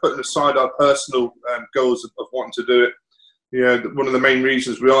 putting aside our personal goals of wanting to do it. One of the main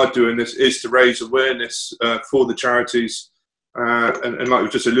reasons we are doing this is to raise awareness for the charities. And like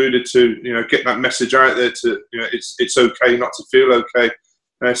we've just alluded to, get that message out there to, it's okay not to feel okay.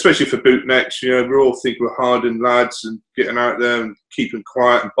 Especially for bootnecks, we all think we're hardened lads and getting out there and keeping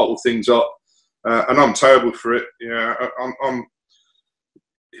quiet and bottle things up. And I'm terrible for it.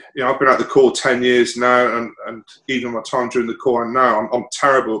 I've been at the Corps 10 years now, and even my time during the Corps and now, I'm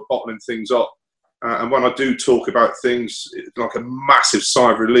terrible at bottling things up. And when I do talk about things, it's like a massive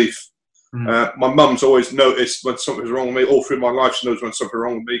sigh of relief. My mum's always noticed when something's wrong with me. All through my life, she knows when something's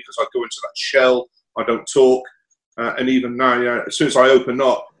wrong with me because I go into that shell. I don't talk. And even now, as soon as I open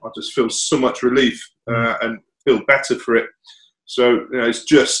up, I just feel so much relief and feel better for it. So it's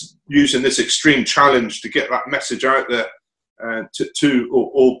just using this extreme challenge to get that message out there to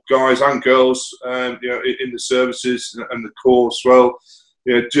all guys and girls, in the services and the Corps as well.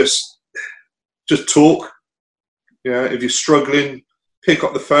 Just talk. If you're struggling, pick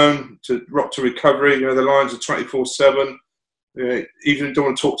up the phone to Rock to Recovery. The lines are 24/7. Even if you don't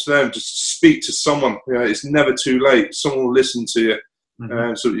want to talk to them, just speak to someone. It's never too late. Someone will listen to you.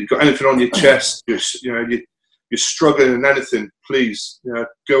 So if you've got anything on your chest, you're struggling in anything, please,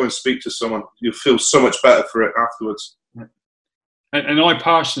 go and speak to someone. You'll feel so much better for it afterwards. And I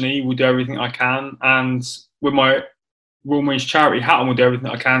personally will do everything I can, and with my Royal Marines Charity hat on, will do everything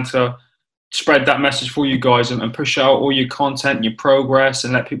I can to spread that message for you guys and push out all your content and your progress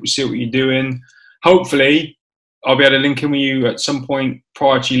and let people see what you're doing. Hopefully, I'll be able to link in with you at some point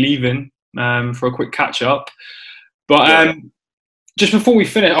prior to you leaving for a quick catch up. But just before we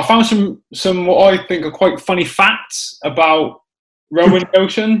finish, I found some what I think are quite funny facts about rowing the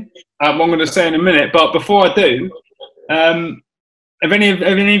ocean. What I'm going to say in a minute. But before I do, have any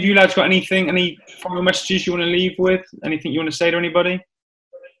of you lads got any final messages you want to leave with? Anything you want to say to anybody?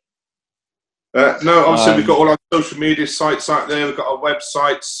 No, obviously we've got all our social media sites out there. We've got our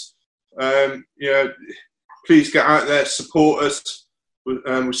websites. Please get out there, support us.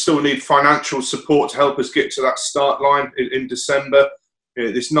 We still need financial support to help us get to that start line in December.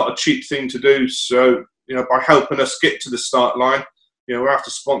 It's not a cheap thing to do. So, by helping us get to the start line, we're after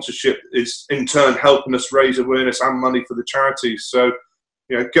sponsorship is in turn helping us raise awareness and money for the charities. So,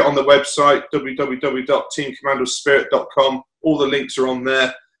 get on the website, www.teamcommandospirit.com. All the links are on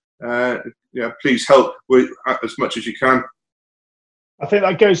there. Please help with as much as you can. I think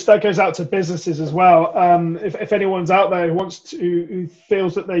that goes out to businesses as well. If anyone's out there who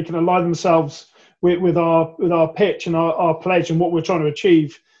feels that they can align themselves with our pitch and our pledge and what we're trying to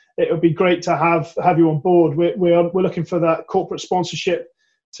achieve, it would be great to have you on board. We're looking for that corporate sponsorship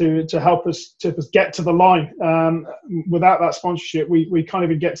to help us get to the line. Without that sponsorship, we can't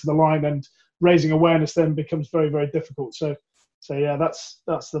even get to the line, and raising awareness then becomes very, very difficult. So yeah, that's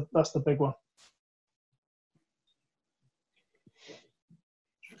the big one.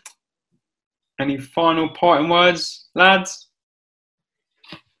 Any final parting words, lads?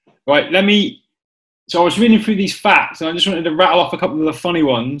 Right, so I was reading through these facts, and I just wanted to rattle off a couple of the funny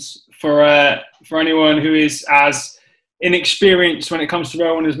ones for anyone who is as inexperienced when it comes to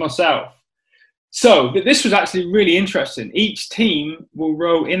rowing as myself. So this was actually really interesting. Each team will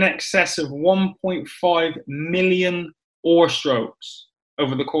row in excess of 1.5 million oar strokes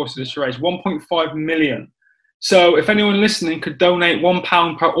over the course of this race. 1.5 million. So if anyone listening could donate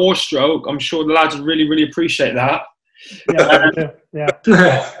 £1 per oar stroke, I'm sure the lads would really, really appreciate that.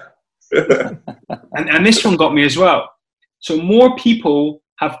 Yeah. And this one got me as well. So more people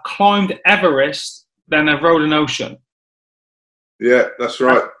have climbed Everest than have rowed an ocean. Yeah, that's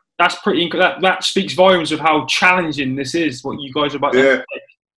right. That's pretty. That speaks volumes of how challenging this is. What you guys are about. Yeah,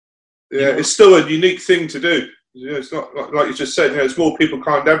 it's still a unique thing to do. It's not like you just said. It's more people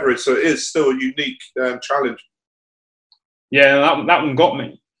climbed Everest, so it is still a unique challenge. Yeah, that one got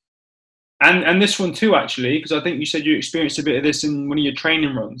me. And this one too, actually, because I think you said you experienced a bit of this in one of your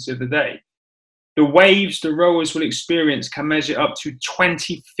training runs the other day. The waves the rowers will experience can measure up to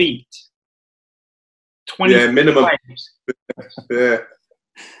 20 feet. 20 minimum. Waves. Yeah.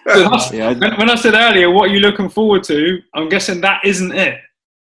 So when I said earlier, what are you looking forward to? I'm guessing that isn't it.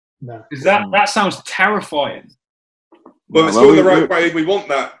 No. Because that sounds terrifying. Well, if it's going the right way, we want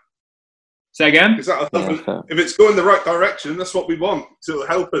that. Say again? If it's going the right direction, that's what we want. So it'll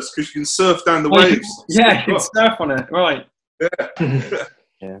help us because you can surf down the waves. You can surf on it, right? Yeah.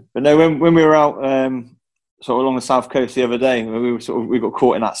 Yeah, but no, when we were out sort of along the south coast the other day, we got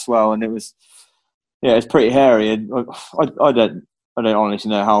caught in that swell, and it's pretty hairy. And I don't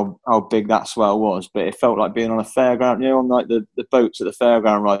honestly know how big that swell was, but it felt like being on a fairground. On like the boats at the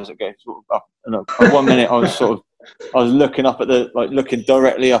fairground rides that go sort of up. And at 1 minute, I was looking up at looking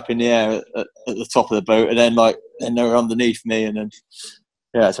directly up in the air at the top of the boat, and then they were underneath me, and then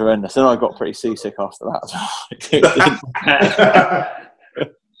it's horrendous. And I got pretty seasick after that.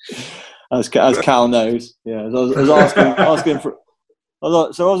 As Cal knows, I was asking for.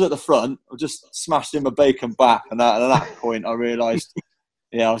 So I was at the front. I just smashed in my bacon back, and at that point, I realised,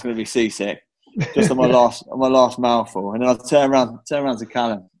 I was going to be seasick, just on my last mouthful. And then I turned around to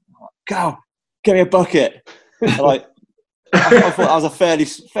Callum. Cal, get me a bucket. I thought that was a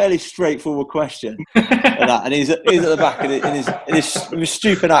fairly straightforward question, and he's at the back in his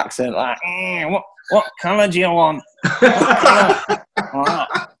stupid accent, like, what colour do you want?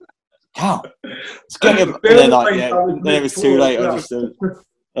 Cal, let's get me then it was too late. I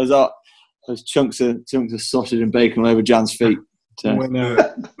was chunks of sausage and bacon all over Jan's feet. So.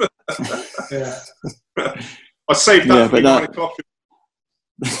 I saved that for 9 o'clock.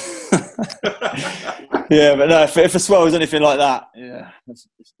 Yeah, but no, if a swell is anything like that,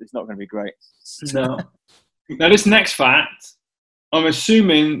 it's not going to be great. No. Now, this next fact, I'm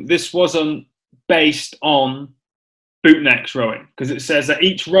assuming this wasn't based on bootnecks rowing, because it says that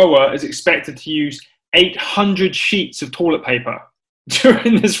each rower is expected to use 800 sheets of toilet paper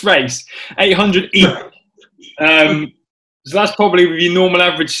during this race. 800 each. So that's probably with your normal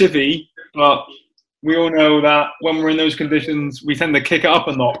average civvy, but we all know that when we're in those conditions, we tend to kick it up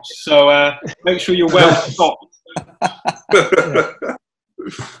a notch. So make sure you're well stocked.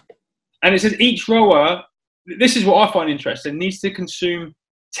 And it says each rower, this is what I find interesting, needs to consume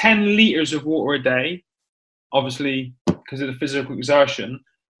 10 litres of water a day, obviously because of the physical exertion,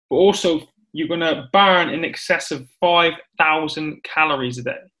 but also you're going to burn in excess of 5,000 calories a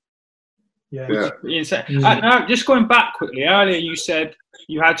day. Yeah. Which is pretty insane. Now, just going back quickly, earlier you said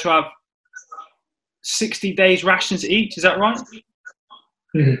you had to have 60 days rations each, is that right?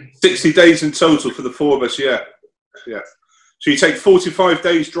 60 days in total for the 4 of us, yeah. So you take 45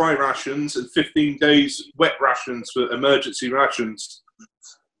 days dry rations and 15 days wet rations for emergency rations.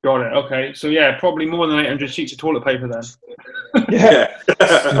 Got it, okay. So probably more than 800 sheets of toilet paper then. Yeah.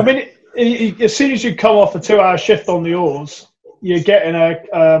 I mean, as soon as you come off a 2-hour shift on the oars, you're getting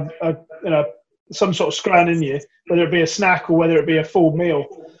some sort of scran in you, whether it be a snack or whether it be a full meal.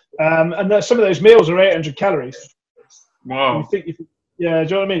 And some of those meals are 800 calories. Wow. Do you know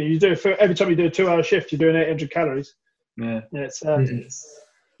what I mean? Every time you do a 2-hour shift, you're doing 800 calories. Yeah. It's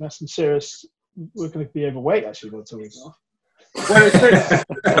that's some serious. We're going to be overweight actually by the time we go off. Well,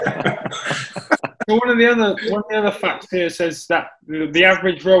 so one of the other facts here says that the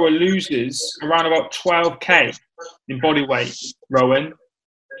average rower loses around about 12k in body weight rowing,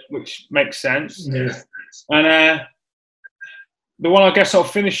 which makes sense. Yeah. And the one I guess I'll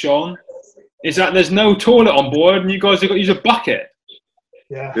finish on is that there's no toilet on board, and you guys have got to use a bucket.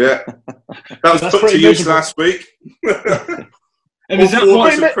 Yeah. That was put to use last week. And is that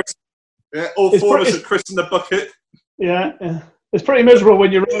all four of us at Chris in the bucket. Yeah. It's pretty miserable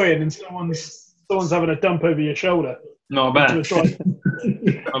when you're rowing and someone's having a dump over your shoulder. No, I bet.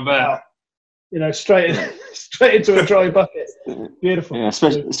 I bet. You know, straight into a dry bucket. Beautiful. Yeah,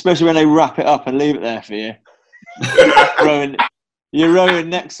 especially when they wrap it up and leave it there for you. You're rowing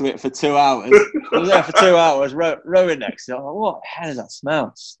next to it for 2 hours. I was there for 2 hours rowing next to it. I'm like, what the hell is that smell?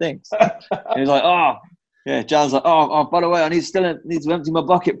 It stinks. And he's like, oh. Yeah, Jan's like, oh, by the way, I need to empty my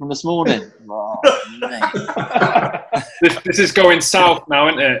bucket from this morning. Oh, this is going south now,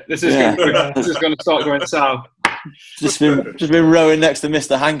 isn't it? This is going to start going south. Just been rowing next to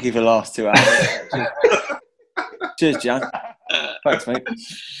Mr. Hankey for the last 2 hours. Cheers, Jan. Thanks, mate.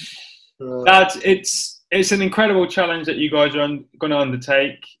 Lads, it's an incredible challenge that you guys are going to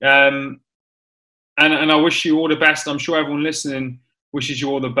undertake, and I wish you all the best. I'm sure everyone listening wishes you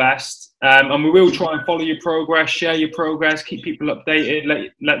all the best, and we will try and follow your progress, share your progress, keep people updated,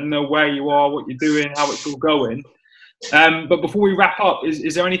 let them know where you are, what you're doing, how it's all going. But before we wrap up,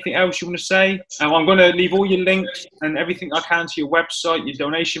 is there anything else you want to say? I'm going to leave all your links and everything I can to your website, your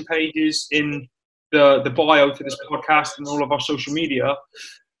donation pages in the bio to this podcast and all of our social media.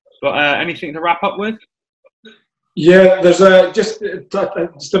 But anything to wrap up with? Yeah, there's just a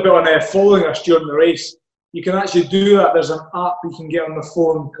bit on following us during the race. You can actually do that. There's an app you can get on the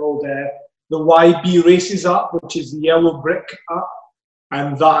phone called the YB Races app, which is the yellow brick app,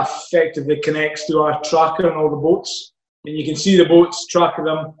 and that effectively connects to our tracker and all the boats, and you can see the boats, tracking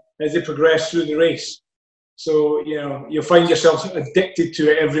them as they progress through the race. So, you know, you'll find yourself addicted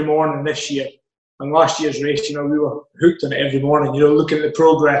to it every morning this year. And last year's race, you know, we were hooked on it every morning, you know, looking at the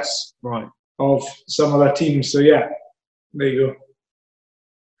progress of some of our teams. So, yeah, there you go.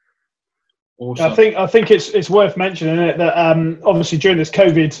 Awesome. I think it's worth mentioning it that obviously during this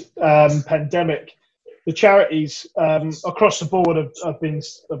COVID pandemic, the charities across the board have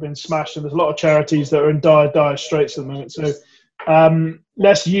been smashed, and there's a lot of charities that are in dire straits at the moment. So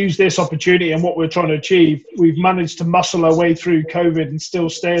let's use this opportunity and what we're trying to achieve. We've managed to muscle our way through COVID and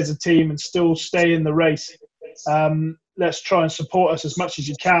still stay as a team and still stay in the race. Let's try and support us as much as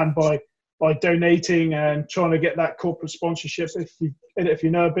you can by donating and trying to get that corporate sponsorship. If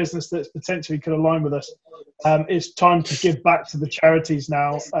you know a business that's potentially could align with us, it's time to give back to the charities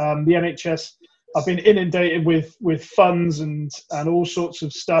now. The NHS have been inundated with funds and all sorts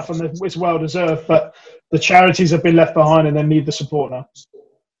of stuff, and it's well deserved, but the charities have been left behind and they need the support now.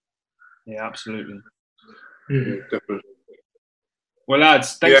 Yeah, absolutely. Mm-hmm. Definitely. Well,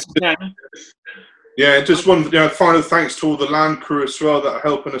 lads, thanks again. Yeah, just one final thanks to all the land crew as well that are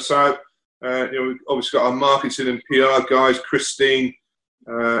helping us out. We've obviously got our marketing and PR guys, Christine,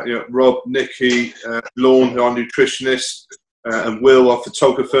 Rob, Nikki, Lorne, our nutritionist, and Will, our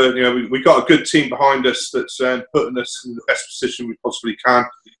photographer. We've got a good team behind us that's putting us in the best position we possibly can.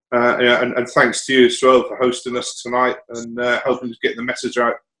 And thanks to you as well for hosting us tonight and helping us get the message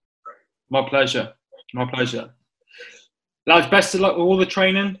out. My pleasure. Lads, best of luck with all the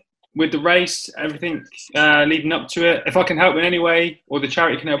training, with the race, everything leading up to it. If I can help in any way, or the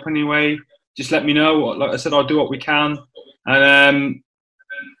charity can help in any way, just let me know. Like I said, I'll do what we can and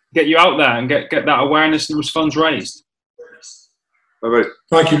get you out there and get that awareness and those funds raised. All right.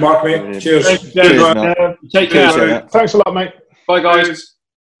 Thank you, Mark, mate. Cheers. Take care. Thanks a lot, mate. Bye, guys.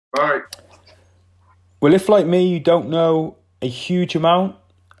 Bye. Well, if like me, you don't know a huge amount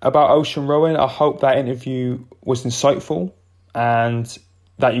about ocean rowing, I hope that interview was insightful and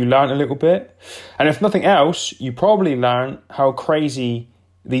that you learned a little bit. And if nothing else, you probably learned how crazy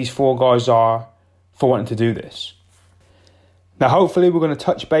these four guys are for wanting to do this. Now, hopefully we're going to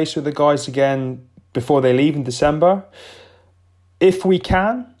touch base with the guys again before they leave in December. If we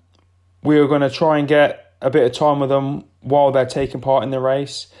can, we're going to try and get a bit of time with them while they're taking part in the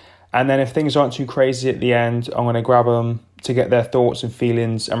race. And then if things aren't too crazy at the end, I'm going to grab them to get their thoughts and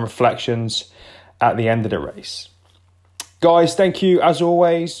feelings and reflections at the end of the race. Guys, thank you as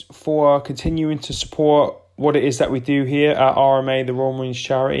always for continuing to support what it is that we do here at RMA, the Royal Marines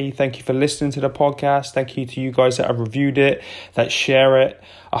Charity. Thank you for listening to the podcast. Thank you to you guys that have reviewed it, that share it.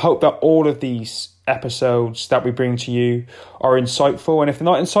 I hope that all of these episodes that we bring to you are insightful. And if they're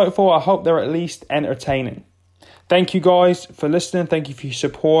not insightful, I hope they're at least entertaining. Thank you guys for listening. Thank you for your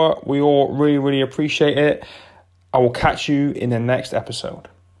support. We all really, really appreciate it. I will catch you in the next episode.